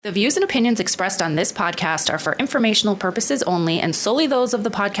The views and opinions expressed on this podcast are for informational purposes only and solely those of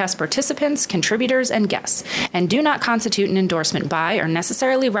the podcast participants, contributors, and guests, and do not constitute an endorsement by or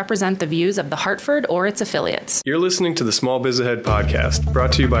necessarily represent the views of The Hartford or its affiliates. You're listening to the Small Biz Ahead podcast,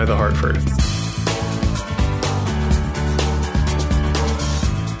 brought to you by The Hartford.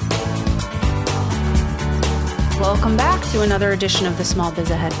 Welcome back to another edition of the Small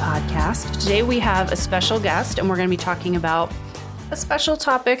Biz Ahead podcast. Today we have a special guest, and we're going to be talking about a special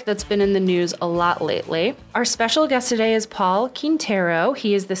topic that's been in the news a lot lately. Our special guest today is Paul Quintero.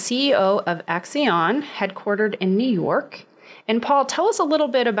 He is the CEO of Accion, headquartered in New York. And Paul, tell us a little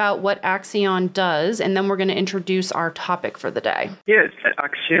bit about what Accion does, and then we're going to introduce our topic for the day. Yes,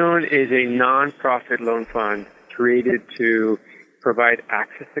 Accion is a nonprofit loan fund created to provide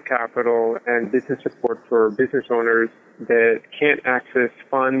access to capital and business support for business owners that can't access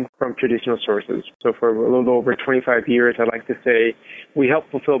funds from traditional sources. So for a little over 25 years, I like to say we help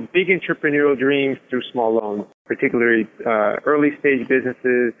fulfill big entrepreneurial dreams through small loans, particularly early stage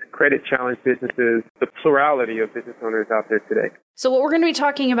businesses, credit challenged businesses, the plurality of business owners out there today. So what we're going to be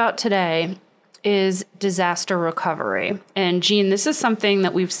talking about today is disaster recovery. And Gene, this is something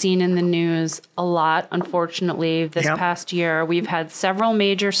that we've seen in the news a lot, unfortunately, this past year. We've had several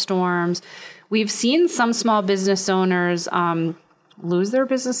major storms. We've seen some small business owners lose their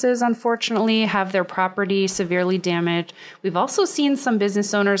businesses, unfortunately, have their property severely damaged. We've also seen some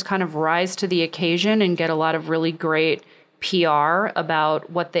business owners kind of rise to the occasion and get a lot of really great PR about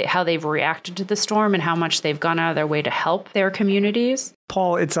how they've reacted to the storm and how much they've gone out of their way to help their communities.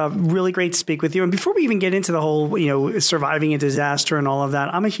 Paul, it's really great to speak with you. And before we even get into the whole, surviving a disaster and all of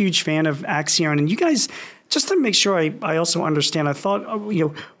that, I'm a huge fan of Accion. And you guys, just to make sure I also understand, I thought,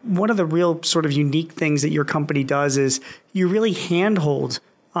 one of the real sort of unique things that your company does is you really handhold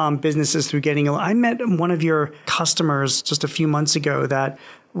businesses through getting. I met one of your customers just a few months ago that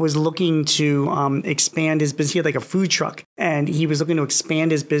was looking to expand his business. He had like a food truck, and he was looking to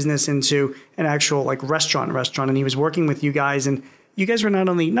expand his business into an actual restaurant. And he was working with you guys, and you guys were not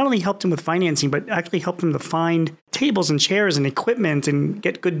only helped him with financing, but actually helped him to find tables and chairs and equipment and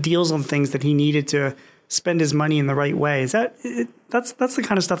get good deals on things that he needed to spend his money in the right way. That's the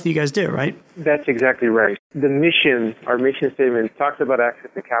kind of stuff that you guys do, right? That's exactly right. The mission, our mission statement, talks about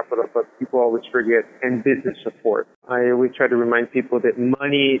access to capital, but people always forget, and business support. I always try to remind people that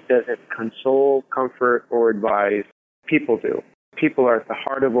money doesn't console, comfort, or advise. People do. People are at the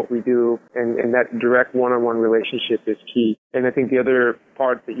heart of what we do, and that direct one-on-one relationship is key. And I think the other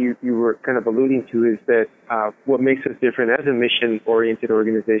part that you were kind of alluding to is that what makes us different as a mission-oriented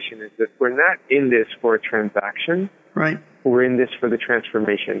organization is that we're not in this for a transaction. Right. We're in this for the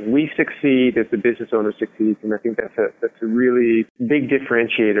transformation. We succeed if the business owner succeeds, and I think that's a really big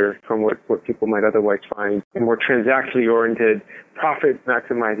differentiator from what people might otherwise find. A more transactionally oriented,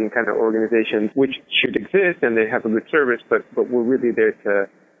 profit-maximizing kind of organization, which should exist, and they have a good service, but we're really there to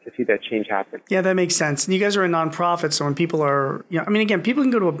see that change happen. Yeah, that makes sense. And you guys are a nonprofit, so when people are, people can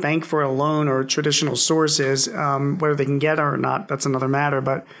go to a bank for a loan or traditional sources, whether they can get it or not, that's another matter.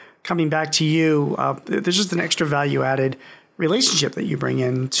 But coming back to you, there's just an extra value-added relationship that you bring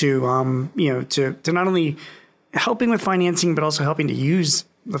in to not only helping with financing, but also helping to use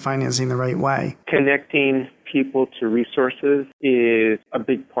the financing the right way. Connecting people to resources is a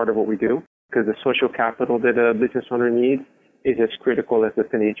big part of what we do, because the social capital that a business owner needs is as critical as the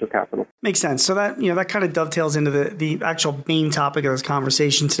financial capital. Makes sense. So that kind of dovetails into the actual main topic of this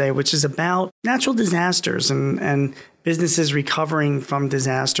conversation today, which is about natural disasters and businesses recovering from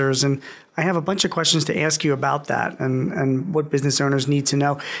disasters. And I have a bunch of questions to ask you about that and what business owners need to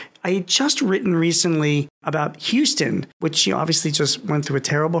know. I had just written recently about Houston, which obviously just went through a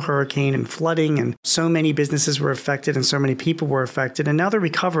terrible hurricane and flooding, and so many businesses were affected and so many people were affected. And now they're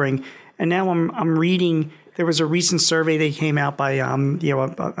recovering. And now I'm reading. There was a recent survey that came out by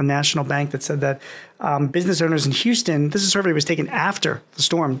a national bank that said that business owners in Houston, this survey was taken after the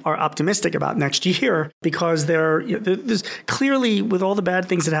storm, are optimistic about next year because there's clearly, with all the bad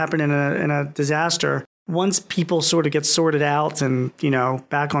things that happen in a disaster, once people sort of get sorted out and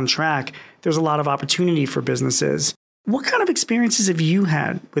back on track, there's a lot of opportunity for businesses. What kind of experiences have you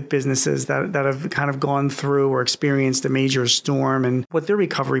had with businesses that have kind of gone through or experienced a major storm, and what their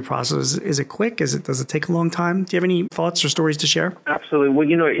recovery process is? Is it quick? Does it take a long time? Do you have any thoughts or stories to share? Absolutely. Well,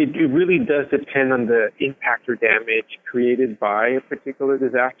 it really does depend on the impact or damage created by a particular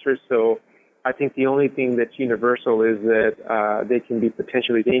disaster. So I think the only thing that's universal is that they can be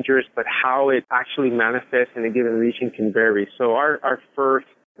potentially dangerous, but how it actually manifests in a given region can vary. So our first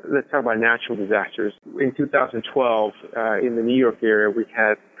Let's talk about natural disasters. In 2012, in the New York area, we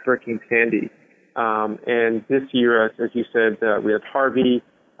had Hurricane Sandy. And this year, as you said, we had Harvey,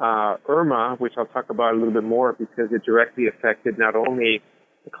 Irma, which I'll talk about a little bit more because it directly affected not only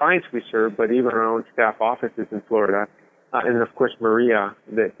the clients we serve, but even our own staff offices in Florida. And then, of course, Maria,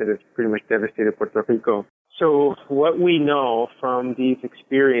 that has pretty much devastated Puerto Rico. So what we know from these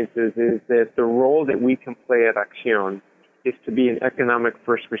experiences is that the role that we can play at Accion is to be an economic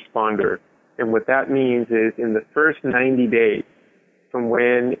first responder. And what that means is in the first 90 days from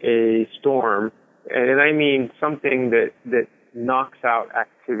when a storm, and I mean something that knocks out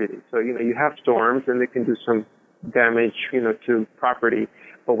activity. So, you have storms and they can do some damage, to property.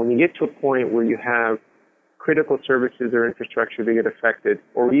 But when you get to a point where you have critical services or infrastructure that get affected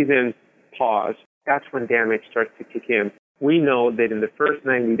or even pause, that's when damage starts to kick in. We know that in the first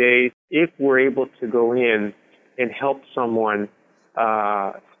 90 days, if we're able to go in and help someone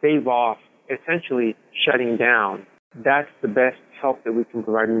stave off essentially shutting down, that's the best help that we can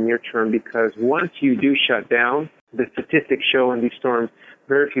provide in the near term, because once you do shut down, the statistics show in these storms,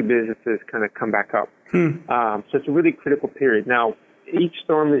 very few businesses kind of come back up. So it's a really critical period. Now, each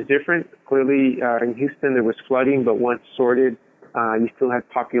storm is different. Clearly, in Houston, there was flooding, but once sorted, you still had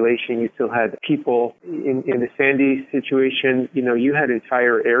population, you still had people. In the Sandy situation, you had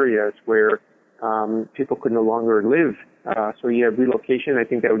entire areas where people could no longer live. So you have relocation. I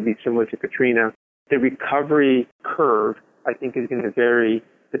think that would be similar to Katrina. The recovery curve, I think, is going to vary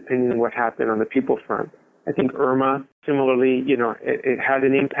depending on what happened on the people front. I think Irma, similarly, it had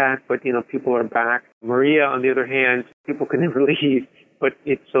an impact, but, people are back. Maria, on the other hand, people can never leave, but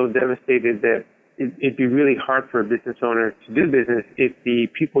it's so devastated that it'd be really hard for a business owner to do business if the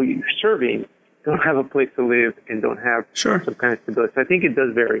people you're serving don't have a place to live and don't have some kind of stability. So I think it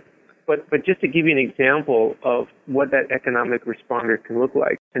does vary. But just to give you an example of what that economic responder can look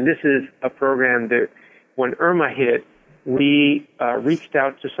like, and this is a program that when Irma hit, we reached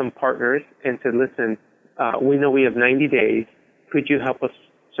out to some partners and said, listen, we know we have 90 days. Could you help us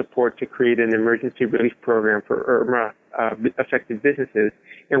support to create an emergency relief program for Irma affected businesses?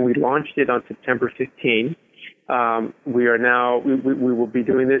 And we launched it on September 15. We are now, we will be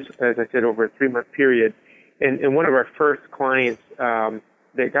doing this, as I said, over a 3-month period. And one of our first clients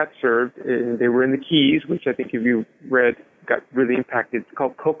that got served, and they were in the Keys, which I think if you read, got really impacted. It's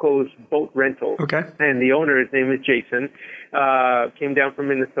called Coco's Boat Rental. Okay. And the owner, his name is Jason, came down from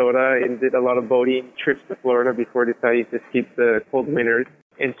Minnesota and did a lot of boating trips to Florida before deciding to escape the cold winters.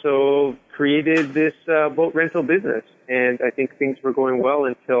 And so created this boat rental business. And I think things were going well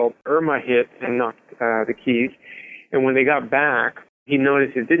until Irma hit and knocked the Keys. And when they got back, he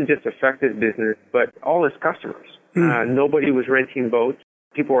noticed it didn't just affect his business, but all his customers. Nobody was renting boats.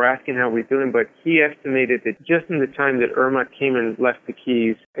 People were asking how we're doing, but he estimated that just in the time that Irma came and left the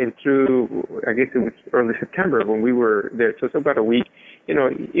Keys and through, I guess it was early September when we were there, so it's about a week,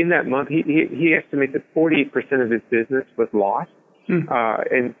 in that month, he estimated that 48% of his business was lost.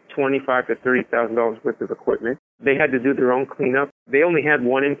 And $25,000 to $30,000 worth of equipment. They had to do their own cleanup. They only had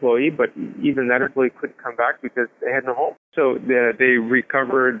one employee, but even that employee couldn't come back because they had no home. So they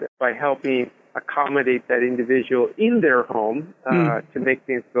recovered by helping accommodate that individual in their home to make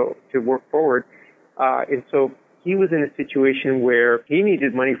things go to work forward. And so he was in a situation where he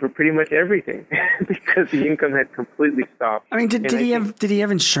needed money for pretty much everything because the income had completely stopped. I mean, did he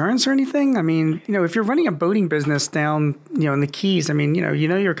have insurance or anything? I mean, if you're running a boating business down, in the Keys, I mean,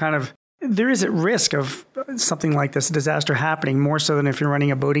 you're kind of, there is at risk of something like this, a disaster happening more so than if you're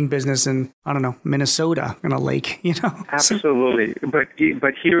running a boating business in, I don't know, Minnesota in a lake, Absolutely.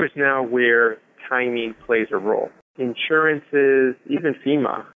 But here is now where timing plays a role. Insurances, even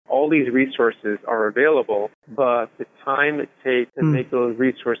FEMA, all these resources are available, but the time it takes to make those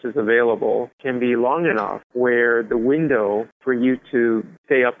resources available can be long enough where the window for you to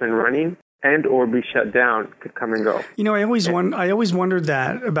stay up and running and or be shut down could come and go. I always wondered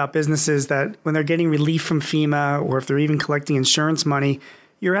that about businesses, that when they're getting relief from FEMA or if they're even collecting insurance money,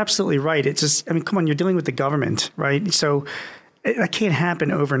 you're absolutely right. It's just, come on, you're dealing with the government, right? So that can't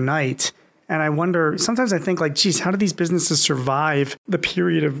happen overnight. And I wonder, sometimes I think like, geez, how do these businesses survive the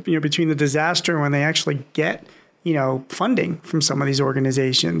period of, between the disaster and when they actually get, funding from some of these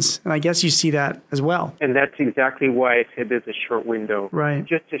organizations? And I guess you see that as well. And that's exactly why I said there's a short window. Right.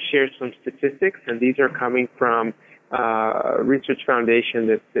 Just to share some statistics, and these are coming from Research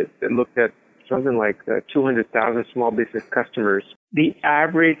Foundation that looked at something like 200,000 small business customers. The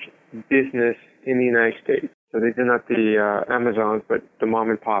average business in the United States, so these are not the Amazons, but the mom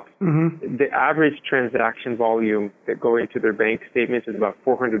and pops. Mm-hmm. The average transaction volume that go into their bank statements is about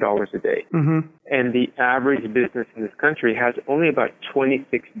 $400 a day. Mm-hmm. And the average business in this country has only about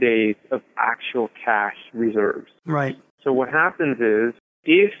 26 days of actual cash reserves. Right. So what happens is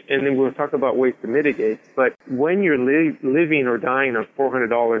and then we'll talk about ways to mitigate, but when you're living or dying on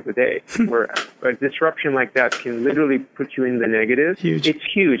 $400 a day, where a disruption like that can literally put you in the negative, it's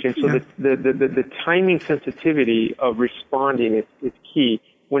huge. And so the timing sensitivity of responding is key.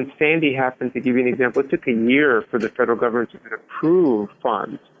 When Sandy happened, to give you an example, it took a year for the federal government to approve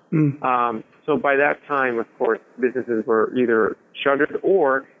funds. So by that time, of course, businesses were either shuttered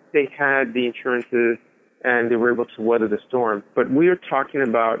or they had the insurances and they were able to weather the storm. But we are talking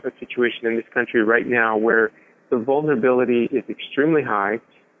about a situation in this country right now where the vulnerability is extremely high,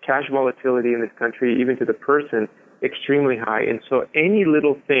 cash volatility in this country, even to the person, extremely high. And so any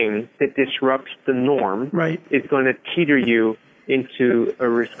little thing that disrupts the norm is going to teeter you into a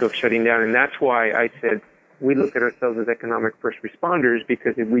risk of shutting down. And that's why I said we look at ourselves as economic first responders,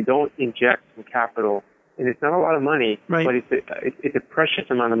 because if we don't inject some capital, and it's not a lot of money, but it's a precious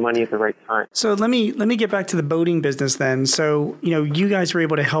amount of money at the right time. So let me get back to the boating business then. So, you guys were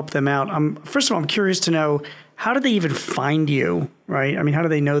able to help them out. First of all, I'm curious to know, how did they even find you, right? I mean, how do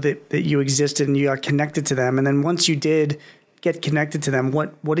they know that you existed and you got connected to them? And then once you did get connected to them,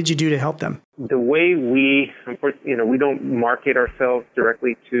 what did you do to help them? The way we don't market ourselves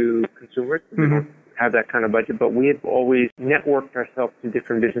directly to consumers. We don't have that kind of budget, but we have always networked ourselves to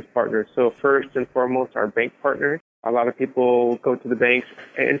different business partners. So first and foremost, our bank partners. A lot of people go to the banks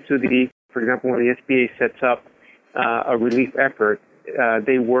and for example, when the SBA sets up a relief effort,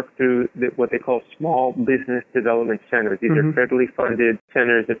 they work through what they call small business development centers. These are federally funded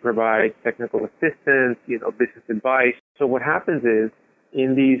centers that provide technical assistance, business advice. So what happens is,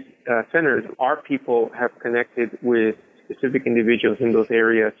 in these centers, our people have connected with specific individuals in those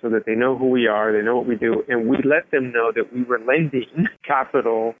areas so that they know who we are, they know what we do, and we let them know that we were lending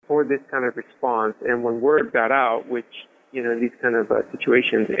capital for this kind of response. And when word got out, which, in these kind of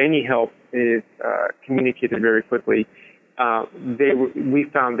situations, any help is communicated very quickly, we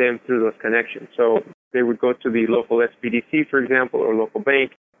found them through those connections. So they would go to the local SBDC, for example, or local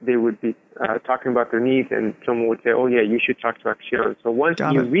bank. They would be talking about their needs, and someone would say, oh, yeah, you should talk to Accion. So once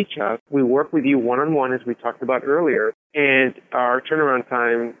you reach us, we work with you one-on-one, as we talked about earlier, and our turnaround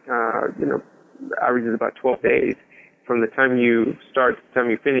time, averages about 12 days from the time you start to the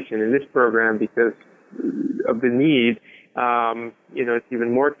time you finish. And in this program, because of the need, it's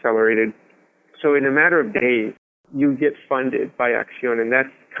even more accelerated. So in a matter of days, you get funded by Accion, and that's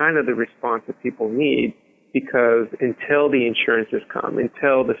kind of the response that people need. Because until the insurances come,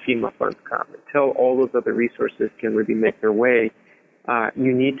 until the FEMA funds come, until all those other resources can really make their way,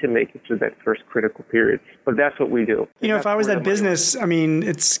 you need to make it through that first critical period. But that's what we do. If I was that business, I mean,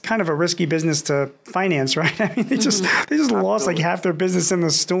 it's kind of a risky business to finance, right? I mean, they just lost like half their business in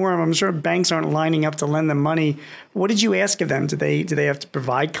the storm. I'm sure banks aren't lining up to lend them money. What did you ask of them? Did they have to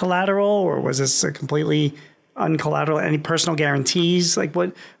provide collateral, or was this a completely uncollateral? Any personal guarantees? Like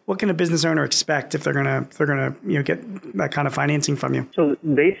what can a business owner expect if they're gonna get that kind of financing from you? So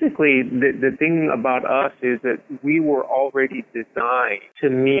basically, the thing about us is that we were already designed to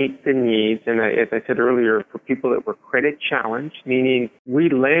meet the needs, and as I said earlier, for people that were credit challenged, meaning we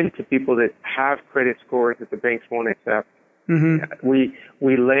lend to people that have credit scores that the banks won't accept.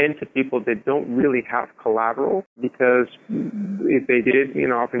 We lend to people that don't really have collateral, because if they did,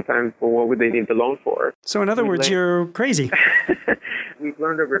 oftentimes, well, what would they need the loan for? So in other words, you're crazy. We've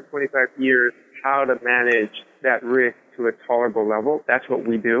learned over 25 years how to manage that risk to a tolerable level. That's what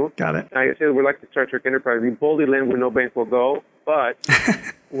we do. Got it. I said we're like the Star Trek Enterprise. We boldly lend where no bank will go, but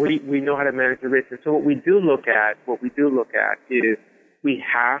we know how to manage the risk. And so what we do look at is we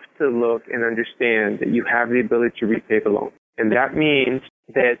have to look and understand that you have the ability to repay the loan. And that means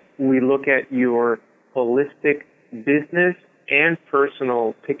that we look at your holistic business and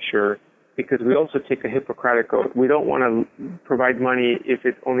personal picture, because we also take a Hippocratic oath. We don't want to provide money if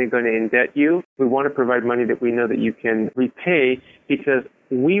it's only going to indebt you. We want to provide money that we know that you can repay, because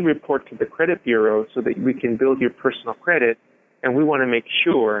we report to the credit bureau so that we can build your personal credit, and we want to make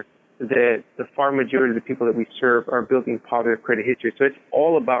sure that the far majority of the people that we serve are building positive credit history. So it's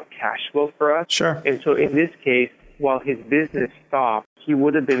all about cash flow for us. Sure. And so in this case, while his business stopped, he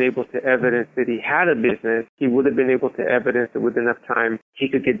would have been able to evidence that he had a business. He would have been able to evidence that with enough time, he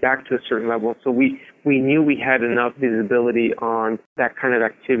could get back to a certain level. So we knew we had enough visibility on that kind of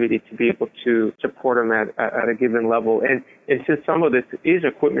activity to be able to support him at a given level. And since some of this is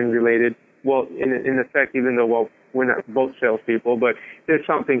equipment related, well, in effect, even though, we're not both salespeople, but there's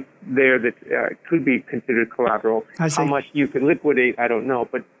something there that could be considered collateral. How much you could liquidate, I don't know.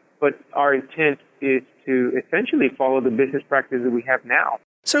 But our intent is to essentially follow the business practices that we have now.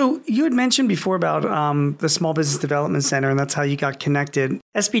 So you had mentioned before about the Small Business Development Center, and that's how you got connected.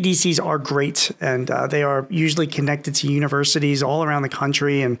 SBDCs are great, and they are usually connected to universities all around the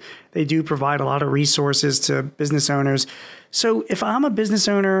country, and they do provide a lot of resources to business owners. So if I'm a business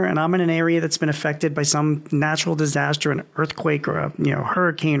owner and I'm in an area that's been affected by some natural disaster, an earthquake or a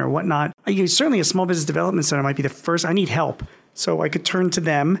hurricane or whatnot, certainly a Small Business Development Center might be the first. I need help. So I could turn to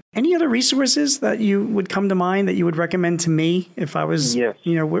them. Any other resources that you would come to mind that you would recommend to me if I was, Yes.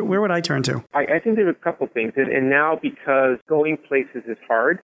 Where would I turn to? I think there are a couple things. And now because going places is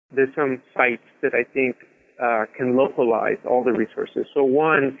hard, there's some sites that I think can localize all the resources. So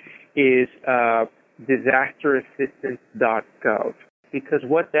one is disasterassistance.gov. Because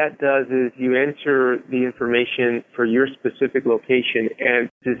what that does is you enter the information for your specific location, and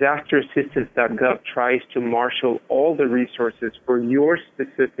disasterassistance.gov tries to marshal all the resources for your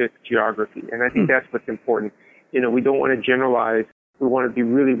specific geography. And I think that's what's important. We don't want to generalize. We want to be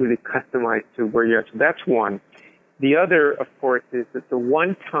really, really customized to where you're at. So that's one. The other, of course, is that the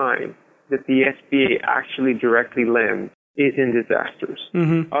one time that the SBA actually directly lends is in disasters.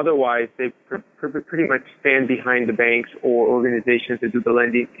 Mm-hmm. Otherwise, they pretty much stand behind the banks or organizations that do the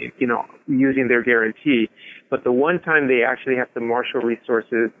lending, using their guarantee. But the one time they actually have to marshal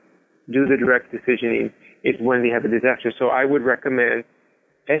resources, do the direct decisioning, is when they have a disaster. So I would recommend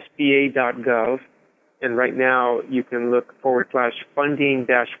SBA.gov, and right now you can look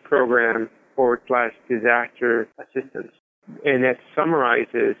 /funding-program/disaster assistance. And that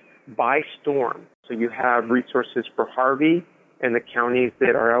summarizes by storm. So you have resources for Harvey and the counties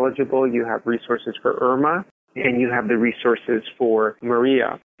that are eligible. You have resources for Irma, and you have the resources for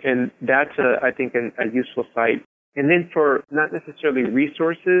Maria. And that's, I think, a useful site. And then for not necessarily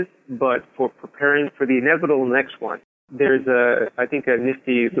resources, but for preparing for the inevitable next one, there's I think a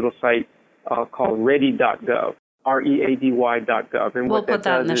nifty little site called ready.gov. READY.gov. And we'll put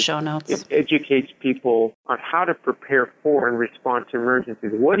that in the show notes. It educates people on how to prepare for and respond to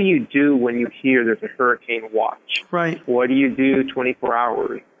emergencies. What do you do when you hear there's a hurricane watch? Right. What do you do 24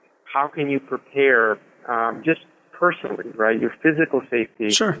 hours? How can you prepare just personally, right? Your physical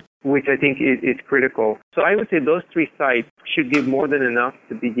safety. Sure. Which I think is critical. So I would say those three sites should give more than enough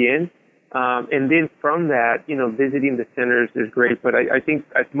to begin. And then from that, visiting the centers is great. But I think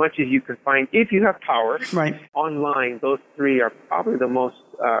as much as you can find, if you have power, right, online, those three are probably the most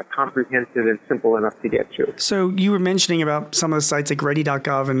comprehensive and simple enough to get to. So you were mentioning about some of the sites like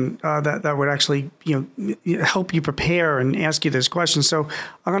ready.gov and that would actually help you prepare and ask you those questions. So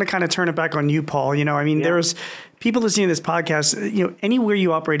I'm going to kind of turn it back on you, Paul. There's people listening to this podcast, anywhere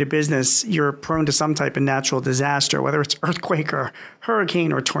you operate a business, you're prone to some type of natural disaster, whether it's earthquake or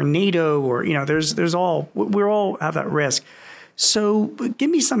hurricane or tornado or, we all have that risk. So give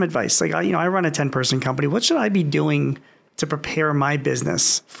me some advice. Like, I run a 10-person company. What should I be doing to prepare my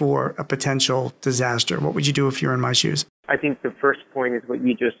business for a potential disaster? What would you do if you're in my shoes? I think the first point is what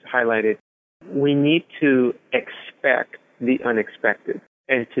you just highlighted. We need to expect the unexpected.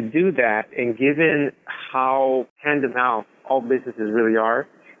 And to do that, and given how hand-to-mouth all businesses really are,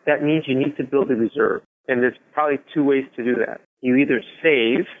 that means you need to build a reserve. And there's probably two ways to do that. You either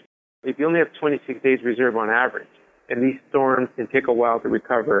save, if you only have 26 days reserve on average, and these storms can take a while to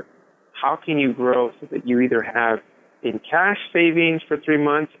recover, how can you grow so that you either have in cash savings for 3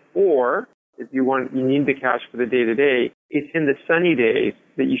 months, or if you need the cash for the day-to-day, it's in the sunny days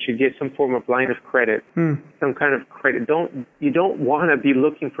that you should get some form of line of credit, some kind of credit. You don't want to be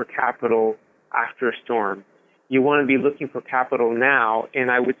looking for capital after a storm. You want to be looking for capital now,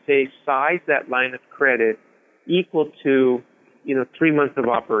 and I would say size that line of credit equal to 3 months of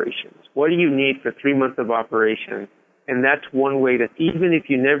operations. What do you need for 3 months of operations? And that's one way that even if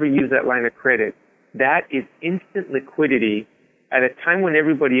you never use that line of credit, that is instant liquidity. At a time when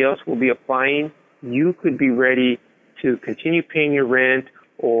everybody else will be applying, you could be ready to continue paying your rent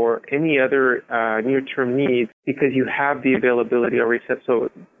or any other near-term needs because you have the availability already set. So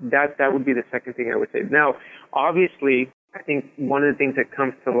that would be the second thing I would say. Now, obviously, I think one of the things that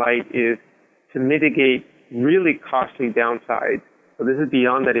comes to light is to mitigate really costly downsides. So this is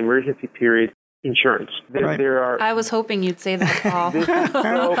beyond that emergency period. Insurance. I was hoping you'd say that, Paul. This is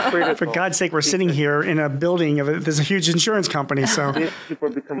so critical. For God's sake, we're sitting here in a building there's a huge insurance company. So people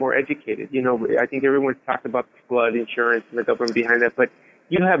become more educated. I think everyone's talked about flood insurance and the government behind that, but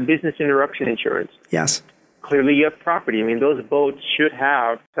you have business interruption insurance. Yes. Clearly, you have property. I mean, those boats should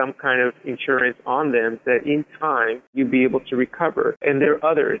have some kind of insurance on them that in time you'll be able to recover. And there are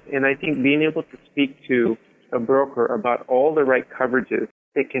others. And I think being able to speak to a broker about all the right coverages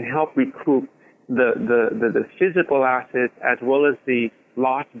that can help recoup the physical assets as well as the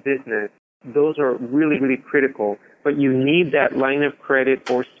lost business, those are really, really critical. but you need that line of credit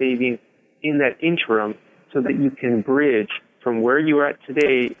or savings in that interim so that you can bridge from where you are at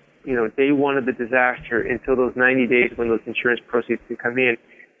today, day one of the disaster, until those 90 days when those insurance proceeds can come in,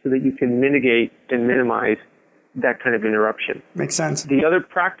 so that you can mitigate and minimize that kind of interruption. Makes sense. The other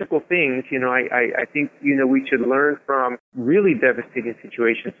practical things, I think, we should learn from really devastating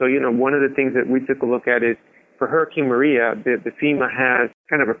situations. So, one of the things that we took a look at is for Hurricane Maria, the FEMA has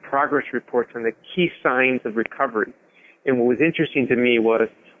kind of a progress report on the key signs of recovery. And what was interesting to me was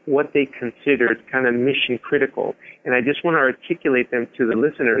what they considered kind of mission critical. And I just want to articulate them to the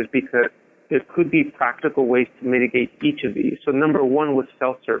listeners because there could be practical ways to mitigate each of these. So number one was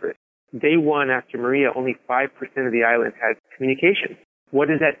cell service. Day one after Maria, only 5% of the island had communication. What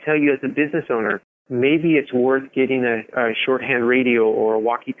does that tell you as a business owner? Maybe it's worth getting a shorthand radio or a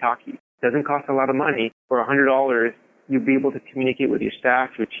walkie-talkie. Doesn't cost a lot of money. For $100, you'll be able to communicate with your staff,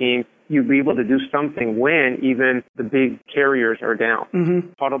 your team. You'll be able to do something when even the big carriers are down.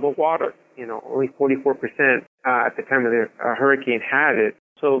 Mm-hmm. Potable water, only 44% at the time of the hurricane had it.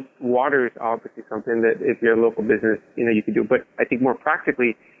 So water is obviously something that if you're a local business, you could do. But I think more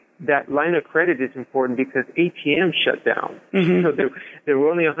practically, that line of credit is important because ATMs shut down. Mm-hmm. So there were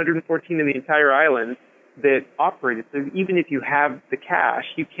only 114 in the entire island that operated. So even if you have the cash,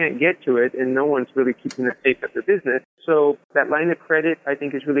 you can't get to it, and no one's really keeping it safe at their business. So that line of credit, I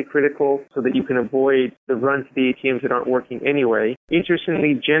think, is really critical so that you can avoid the runs to the ATMs that aren't working anyway.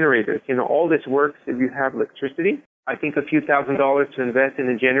 Interestingly, generators. All this works if you have electricity. I think a few $1,000s to invest in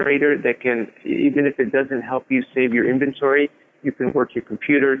a generator that can, even if it doesn't help you save your inventory, you can work your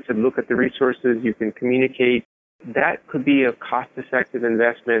computer to look at the resources, you can communicate. That could be a cost-effective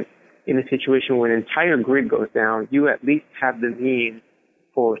investment in a situation when an entire grid goes down. You at least have the means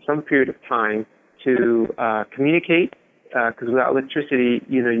for some period of time to communicate, because without electricity,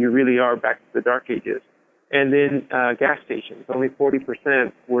 you really are back to the dark ages. And then gas stations, only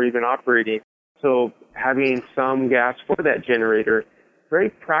 40% were even operating. So having some gas for that generator,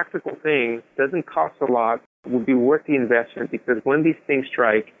 very practical thing, doesn't cost a lot, would be worth the investment, because when these things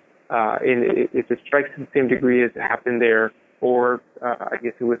strike, and if it strikes to the same degree as it happened there, or I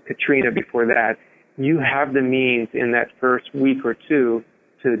guess it was Katrina before that, you have the means in that first week or two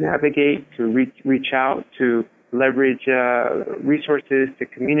to navigate, to reach out, to leverage resources, to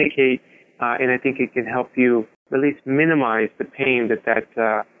communicate, and I think it can help you at least minimize the pain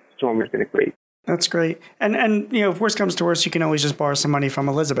that storm is going to create. That's great. And if worst comes to worst, you can always just borrow some money from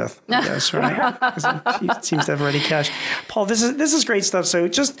Elizabeth, I guess, right? Because she seems to have ready cash. Paul, this is great stuff. So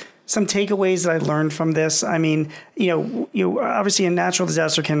just some takeaways that I learned from this. I mean, obviously a natural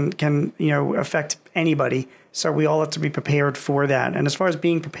disaster can affect anybody. So we all have to be prepared for that. And as far as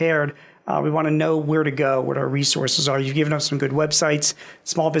being prepared, we want to know where to go, what our resources are. You've given us some good websites,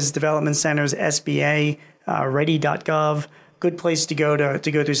 Small Business Development Centers, SBA, ready.gov. Good place to go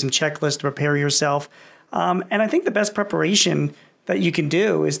through some checklists to prepare yourself. And I think the best preparation that you can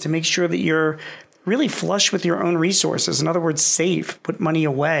do is to make sure that you're really flush with your own resources. In other words, save, put money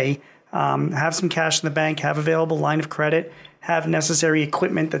away, have some cash in the bank, have available line of credit, have necessary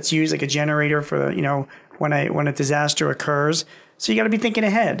equipment that's used, like a generator for, when a disaster occurs. So you got to be thinking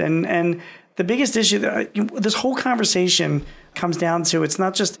ahead. And the biggest issue, this whole conversation comes down to, it's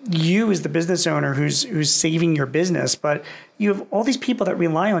not just you as the business owner who's saving your business, but you have all these people that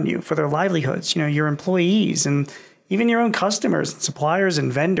rely on you for their livelihoods, your employees and even your own customers and suppliers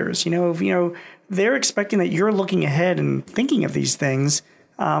and vendors. They're expecting that you're looking ahead and thinking of these things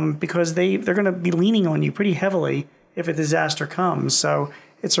because they're going to be leaning on you pretty heavily if a disaster comes. So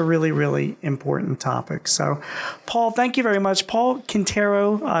it's a really, really important topic. So, Paul, thank you very much. Paul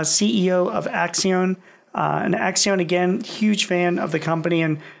Quintero, CEO of Accion. And Accion, again, huge fan of the company.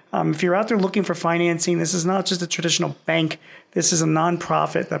 And if you're out there looking for financing, this is not just a traditional bank. This is a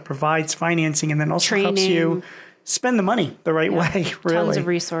nonprofit that provides financing and then also helps you spend the money the right way, really. Tons of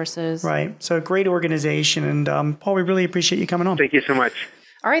resources. Right. So great organization. And Paul, we really appreciate you coming on. Thank you so much.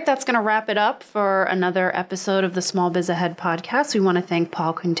 All right, that's going to wrap it up for another episode of the Small Biz Ahead podcast. We want to thank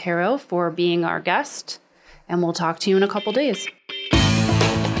Paul Quintero for being our guest, and we'll talk to you in a couple days.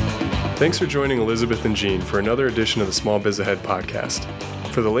 Thanks for joining Elizabeth and Jean for another edition of the Small Biz Ahead podcast.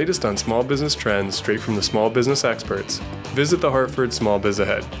 For the latest on small business trends straight from the small business experts, visit the Hartford Small Biz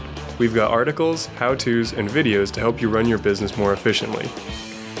Ahead. We've got articles, how-tos, and videos to help you run your business more efficiently.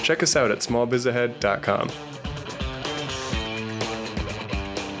 Check us out at smallbizahead.com.